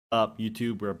Up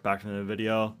YouTube, we're back to the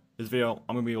video. This video,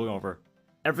 I'm gonna be going over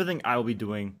everything I will be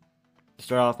doing to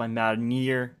start off my Madden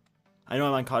year. I know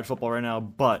I'm on college football right now,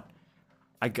 but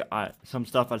I got some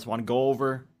stuff I just want to go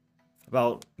over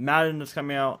about Madden that's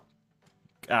coming out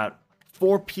at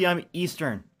 4 p.m.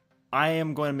 Eastern. I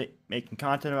am going to making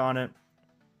content on it.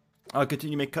 I'll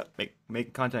continue make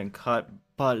content and cut,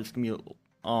 but it's gonna be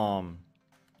I'm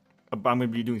gonna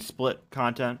be doing split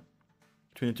content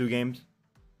between the two games.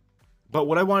 But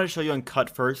what I want to show you on cut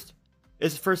first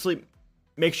is firstly,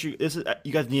 make sure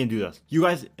you guys need to do this. You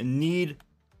guys need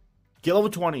get level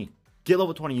 20. Get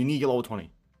level 20. You need to get level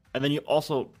 20. And then you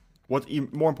also, what's even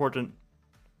more important,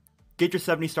 get your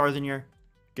 70 stars in here.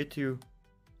 Get to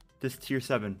this tier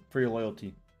 7 for your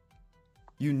loyalty.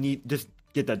 You need just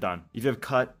get that done. If you have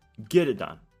cut, get it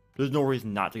done. There's no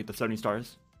reason not to get the 70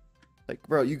 stars. Like,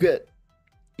 bro, you get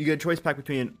a choice pack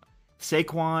between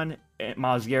Saquon, and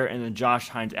Myles Garrett, and then Josh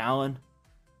Hines Allen.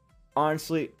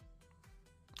 Honestly,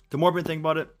 the more I think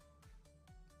about it,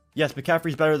 yes,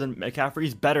 McCaffrey's better than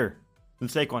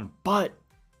Saquon, but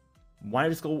why not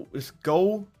just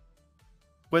go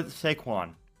with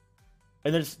Saquon,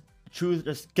 and then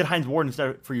just get Hines Ward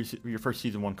instead for your first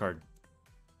season 1 card.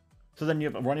 So then you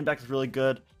have a running back that's really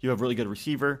good. You have a really good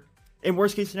receiver. In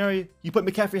worst case scenario, you put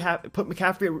McCaffrey at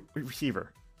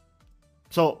receiver.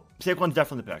 So Saquon's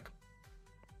definitely the pick.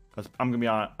 Because I'm going to be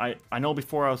honest, I know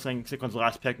before I was saying Saquon's the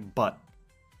last pick, but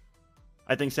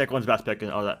I think Saquon's the best pick in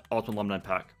all that Ultimate Alumni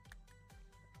pack.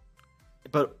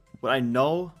 But what I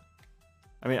know,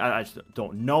 I just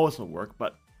don't know this will work,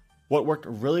 but what worked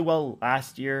really well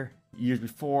last year, years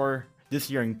before, this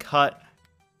year in cut,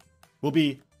 will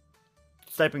be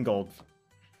stipend golds.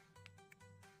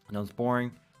 I know it's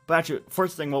boring, but actually,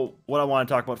 first thing, what I want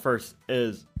to talk about first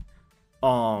is,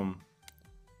 I'm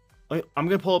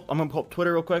gonna pull up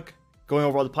Twitter real quick, going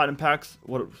over all the platinum packs,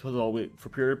 for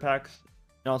period packs,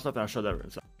 and all that stuff, and I'll show that in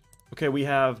a second. Okay, we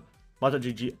have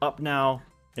Madden.gg up now,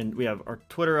 and we have our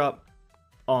Twitter up.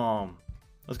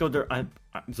 Let's go there.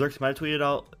 Zerx might have tweeted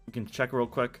out. You can check real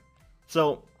quick.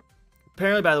 So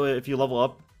apparently, by the way, if you level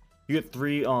up, you get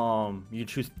 3. You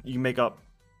can make up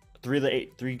 3 of the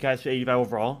 3 guys to 85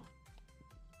 overall.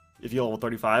 If you level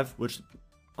 35, which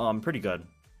pretty good. And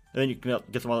then you can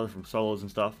get some others from solos and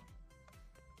stuff.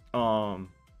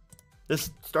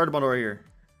 This starter bundle right here.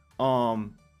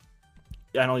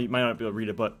 Yeah, I know you might not be able to read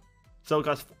it, but so it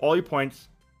costs all your points,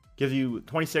 gives you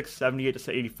 26, 78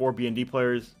 to 84 B&D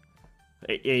players,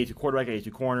 82 quarterback,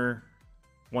 82 corner,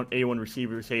 81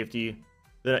 receiver, safety,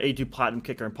 then 82 platinum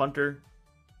kicker and punter.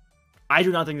 I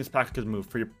do not think this pack is good move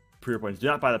for your points. Do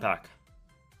not buy the pack.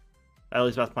 At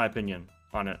least that's my opinion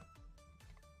on it.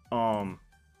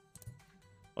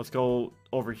 Let's go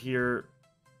over here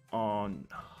on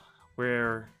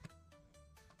where.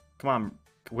 Come on,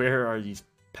 where are these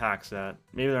packs at?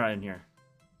 Maybe they're not in here.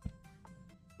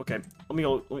 Okay, let me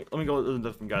go to the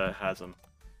different guy that has them.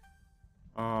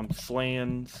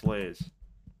 Slays.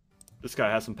 This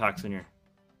guy has some packs in here,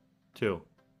 too.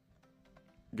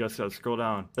 You guys gotta scroll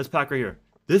down. This pack right here.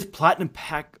 This platinum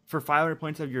pack for 500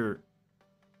 points of the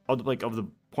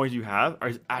points you have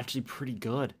is actually pretty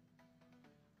good.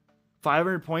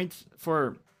 500 points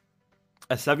for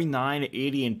a 79,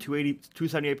 80, and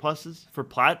 278 pluses for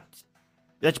plats.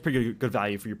 That's pretty good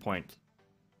value for your points.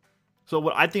 So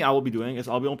what I think I will be doing is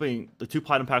I'll be opening the 2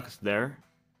 platinum packs there,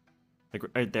 like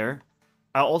right there.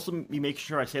 I'll also be making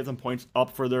sure I save some points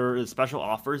up for their special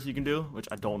offers you can do, which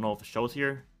I don't know if it shows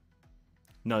here.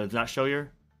 No, it does not show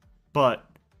here. But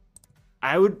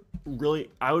I would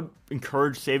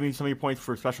encourage saving some of your points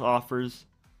for special offers.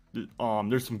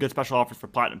 There's some good special offers for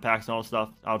platinum packs and all that stuff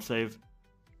I would save.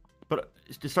 But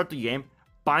to start the game,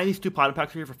 buying these 2 platinum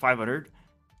packs here for 500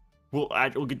 will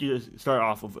get you to start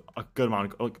off with a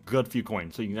good few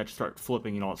coins, so you can actually start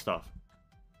flipping and all that stuff.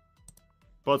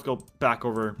 But let's go back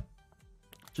over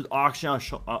to the auction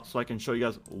so I can show you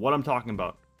guys what I'm talking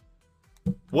about.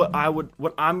 What I'm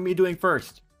gonna be doing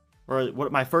first, or what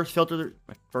my first filter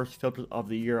of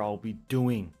the year I'll be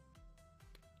doing.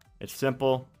 It's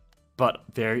simple, but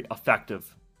very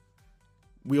effective.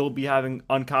 We will be having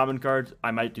uncommon cards.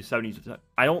 I might do 70.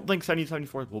 I don't think 70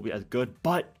 74 will be as good,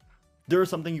 but there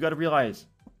is something you got to realize.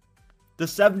 The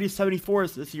 70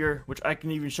 74s this year, which I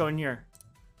can even show in here.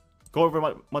 Go over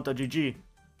Madden.gg.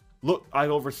 Look, I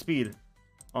go over speed.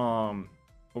 Over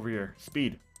here,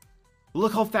 speed.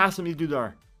 Look how fast some of these dudes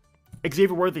are.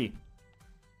 Xavier Worthy,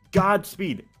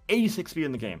 Godspeed, 86 speed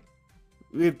in the game.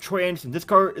 We have Troy Anderson. This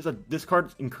card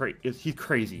he's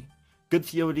crazy. Good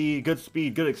COD, good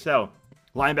speed, good excel.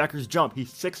 Linebackers jump. He's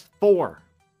 6'4".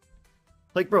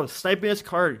 Like, bro, sniping this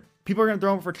card, people are gonna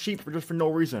throw him for cheap for no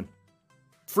reason.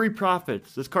 Free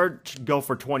profits. This card should go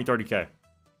for 20, 30K.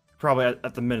 Probably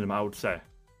at the minimum, I would say.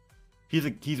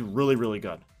 He's really, really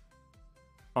good.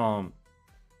 Then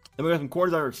we got some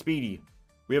corners that are speedy.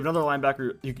 We have another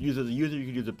linebacker you can use as a user. You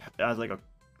can use it as like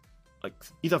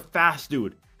he's a fast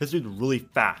dude. This dude's really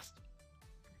fast.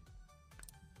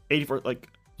 84. Like,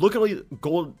 look at all these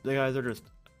gold guys. They're just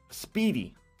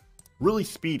speedy, really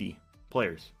speedy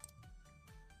players.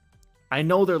 I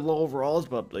know they're low overalls,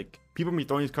 but like people be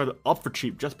throwing these cards up for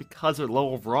cheap just because they're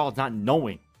low overalls, not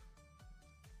knowing.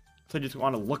 So I just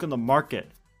want to look in the market,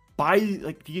 buy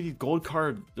like these gold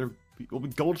cards. They're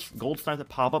gold snipes that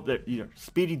pop up. That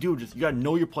speedy dude. Just you gotta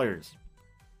know your players.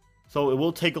 So it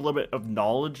will take a little bit of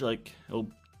knowledge. Like it'll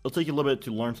take you a little bit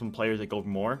to learn some players that go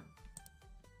more.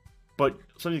 But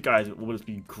some of these guys will just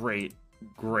be great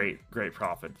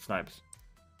profit snipes.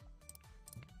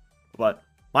 But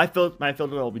my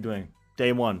filter I'll be doing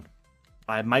day one.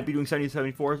 I might be doing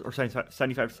 70-74s or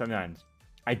 75-79s.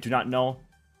 I do not know.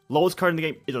 Lowest card in the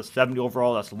game is a 70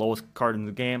 overall. That's the lowest card in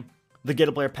the game. The Get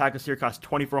a Player pack this year costs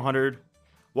 2,400.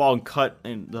 While in cut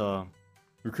and the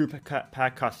recruit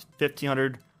pack costs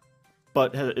 1,500.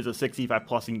 But it's a 65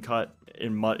 plus in cut.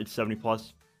 In mud it's 70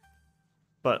 plus.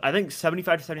 But I think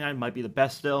 75-79 might be the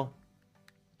best still.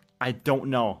 I don't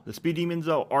know. The speed demons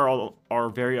though are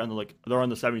very on the they're on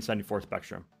the 70-74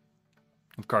 spectrum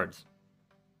of cards.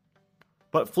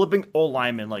 But flipping old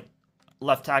linemen like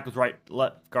left tackles,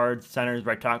 left guards, centers,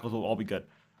 right tackles will all be good.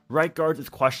 Right guards is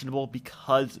questionable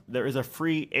because there is a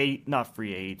free not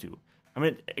free 82. I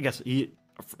mean, I guess he's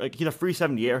a free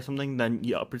 78 or something. Then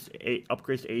he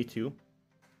upgrades to 82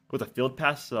 with a field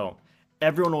pass. So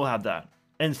everyone will have that.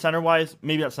 And center wise,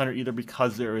 maybe not center either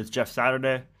because there is Jeff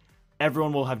Saturday.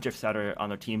 Everyone will have Jeff Saturday on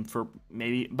their team for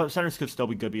maybe, but centers could still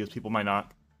be good because people might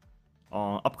not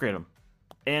upgrade them,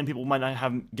 and people might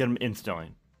not get them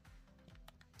instantly.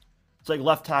 It's like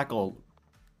left tackle,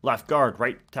 left guard,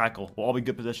 right tackle will all be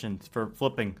good positions for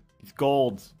flipping these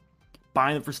golds,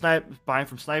 buying them for buying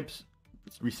from snipes,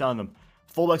 reselling them.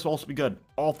 Fullbacks will also be good.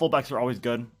 All fullbacks are always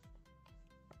good,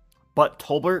 but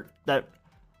Tolbert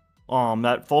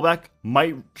that fullback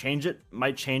might change it,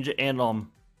 and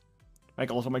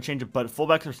Michael also might change it, but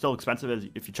fullbacks are still expensive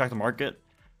if you check the market.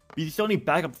 But you still need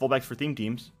backup fullbacks for theme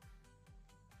teams.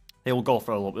 They will go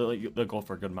for a little bit. They'll go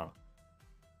for a good amount.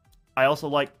 I also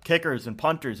like kickers and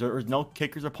punters. There's no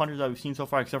kickers or punters that we've seen so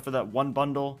far except for that one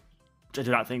bundle, which I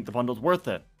do not think the bundle's worth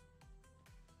it.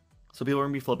 So people are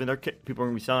gonna be flipping their people are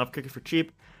gonna be selling off kickers for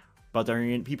cheap, but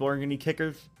people are gonna need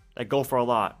kickers that go for a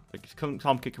lot. Like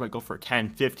some kickers might go for 10,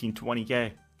 15,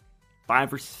 20K. Buy them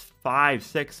for 5,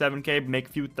 6, 7K, make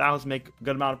a few thousand, make a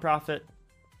good amount of profit.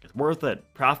 It's worth it.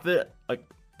 Profit, like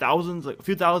thousands, like a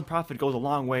few thousand profit goes a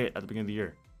long way at the beginning of the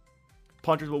year.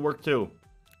 Punters will work too.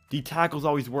 D tackles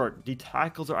always work. D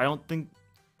tackles are I don't think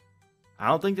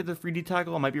that they're free D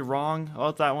tackle. I might be wrong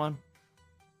about that one.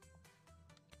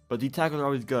 But D tackles are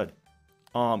always good.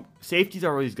 Safeties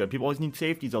are always good. People always need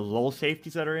safeties. Those little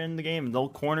safeties that are in the game, little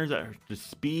corners that are just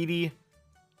speedy,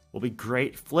 will be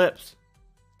great flips.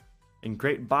 And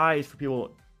great buys for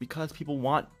people because people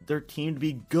want their team to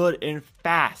be good and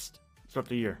fast throughout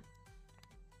the year.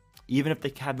 Even if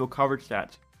they have no coverage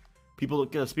stats. People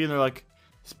look at the speed and they're like,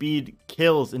 speed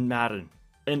kills in Madden.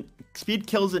 And speed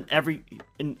kills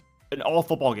in all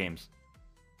football games.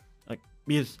 Like,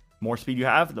 because more speed you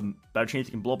have, the better chance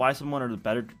you can blow by someone or the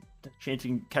better chance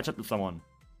you can catch up to someone. In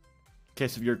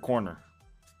case of your corner.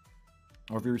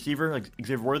 Or if your receiver, like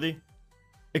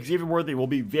Xavier Worthy will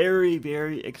be very,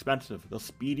 very expensive. The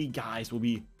speedy guys will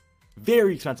be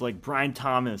very expensive, like Brian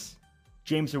Thomas,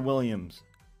 Jameson Williams,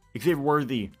 Xavier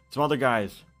Worthy, some other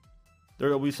guys. There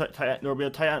will be a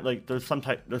tight end, like there's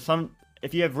some.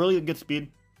 If you have really good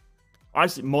speed,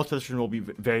 honestly, most positions will be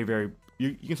very, very.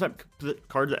 You can set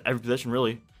cards at every position,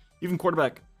 really. Even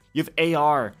quarterback, you have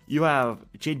AR, you have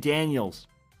Jay Daniels.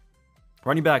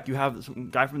 Running back, you have some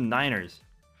guy from the Niners.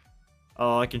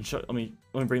 I can show. Let me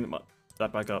bring them up.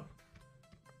 That back up.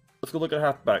 Let's go look at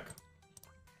halfback.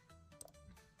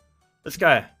 This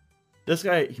guy,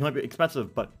 he might be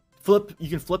expensive, but you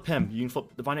can flip him. You can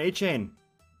flip Devon A-Chain.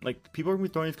 Like, people are gonna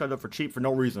be throwing these cards up for cheap for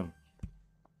no reason,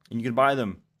 and you can buy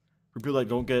them for people that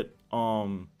don't get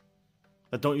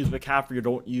that don't use McCaffrey or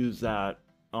don't use that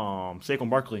Saquon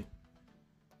Barkley.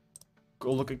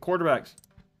 Go look at quarterbacks.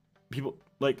 People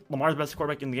like Lamar's best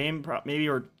quarterback in the game, maybe,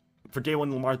 or for day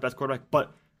one Lamar's best quarterback,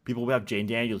 but people will have Jane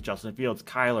Daniels, Justin Fields,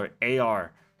 Kyler,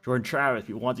 AR, Jordan Travis.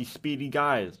 People want these speedy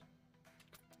guys.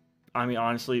 I mean,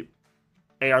 honestly,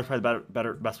 AR is probably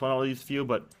the best one of these few,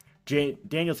 but Jane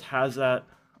Daniels has that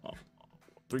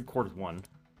 3/4 one.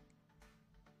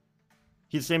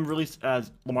 He's the same release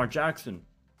as Lamar Jackson.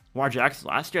 Lamar Jackson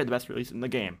last year had the best release in the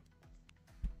game.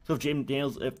 So if Jaden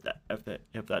Daniels, if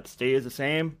that stays the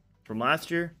same from last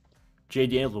year, Jay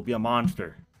Daniels will be a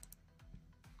monster.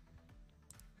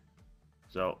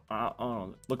 So I don't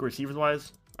know. Look at receivers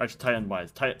wise, actually tight end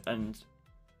wise, tight ends.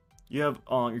 You have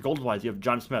your goals wise. You have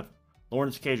John Smith,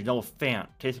 Lawrence Cage, Noah Fant,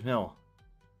 Taysom Hill.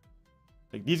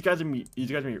 Like these guys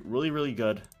are really really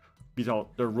good.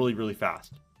 They're really really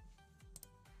fast.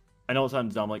 I know it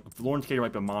sounds dumb. Like Lawrence Cage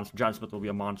might be a monster. John Smith will be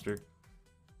a monster.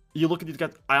 You look at these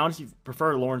guys. I honestly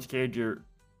prefer Lawrence Cage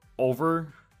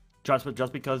over John Smith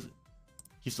just because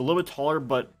he's a little bit taller,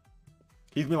 but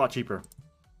he's gonna be a lot cheaper.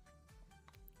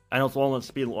 I know it's long on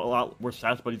speed, a lot worse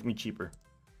stats, but he's gonna be cheaper.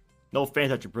 Noah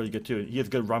Fant's actually pretty good too. He has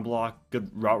good run block,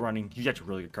 good route running. He's actually a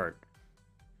really good card.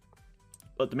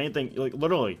 But the main thing, like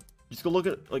literally, just go look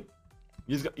at like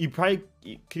you probably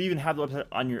could even have the website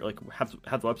on your have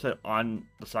the website on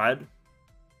the side,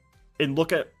 and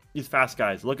look at these fast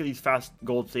guys. Look at these fast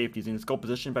gold safeties and just go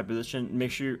position by position. And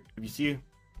make sure if you see,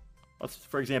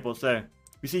 for example, let's say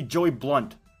you see Joey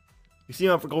Blunt, you see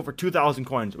him go for 2,000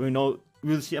 coins. We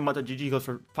see him at the GG goes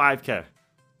for 5K.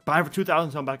 Buy him for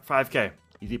 2,000, sell him back for 5K.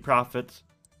 Easy profits.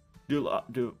 Do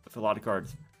with a lot of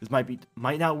cards. This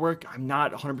might not work. I'm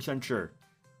not 100% sure.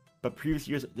 But previous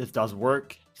years, this does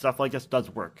work. Stuff like this does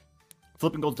work.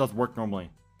 Flipping golds does work normally.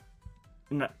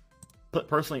 And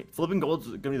personally, flipping golds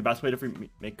is going to be the best way to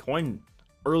make coin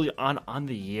early on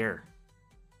the year.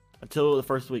 Until the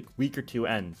first week or two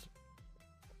ends.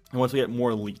 And once we get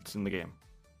more elites in the game.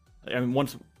 I mean,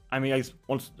 once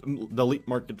the elite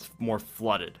market's more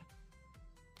flooded.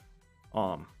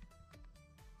 Even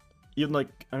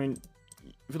if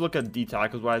you look at D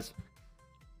tackles wise,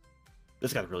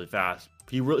 this guy's really fast.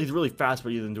 He's really fast,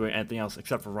 but he isn't doing anything else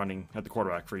except for running at the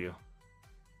quarterback for you.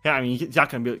 Yeah, I mean, he's not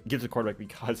gonna give to the quarterback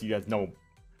because he has no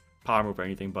power move or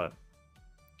anything. But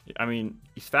I mean,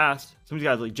 he's fast. Some of these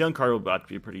guys like Jalen Carter will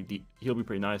be pretty deep. He'll be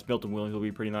pretty nice. Milton Williams will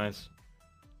be pretty nice.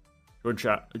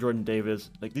 Jordan Davis,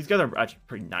 like these guys are actually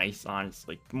pretty nice.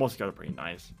 Honestly, like most guys are pretty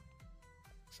nice.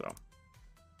 So,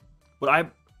 what I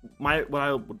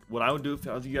would do if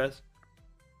I was you guys,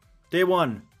 day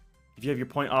one, if you have your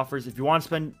point offers, if you want to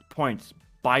spend points,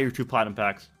 buy your 2 platinum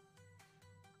packs.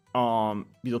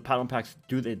 These platinum packs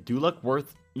do look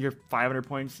worth your 500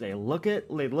 points? They look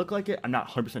like it. I'm not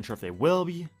 100% sure if they will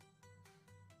be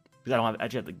because I don't have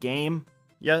edge at the game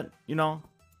yet,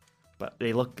 but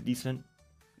they look decent.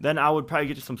 Then I would probably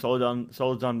get you some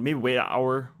solo done. Maybe wait an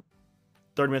hour,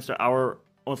 30 minutes to an hour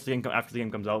after the game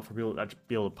comes out for people to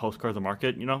be able to post cards on the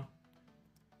market,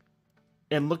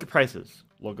 And look at prices.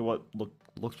 Look at what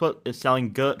is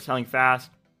selling good, selling fast,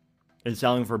 and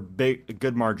selling for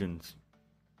good margins.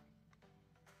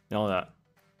 You know that.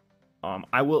 I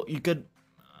don't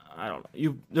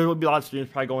know. There will be a lot of streams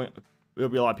probably going. There will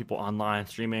be a lot of people online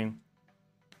streaming.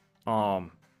 If you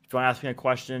want to ask me a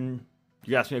question,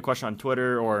 you can ask me a question on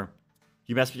Twitter or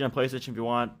you message me on PlayStation if you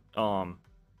want.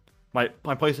 My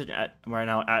PlayStation is right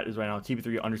now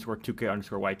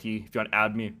TB3_2K_YT. If you want to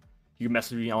add me, you can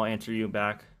message me. I'll answer you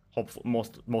back. Hopefully,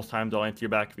 most times I'll answer you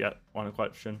back if you want a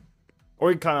question,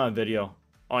 or you can comment on a video.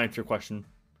 I'll answer your question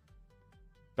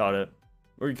about it,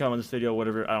 or you can comment on this video,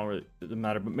 whatever. It doesn't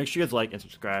matter. But make sure you guys like and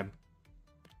subscribe.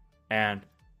 And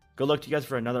good luck to you guys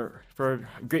for a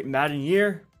great Madden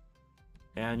year.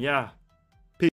 And yeah.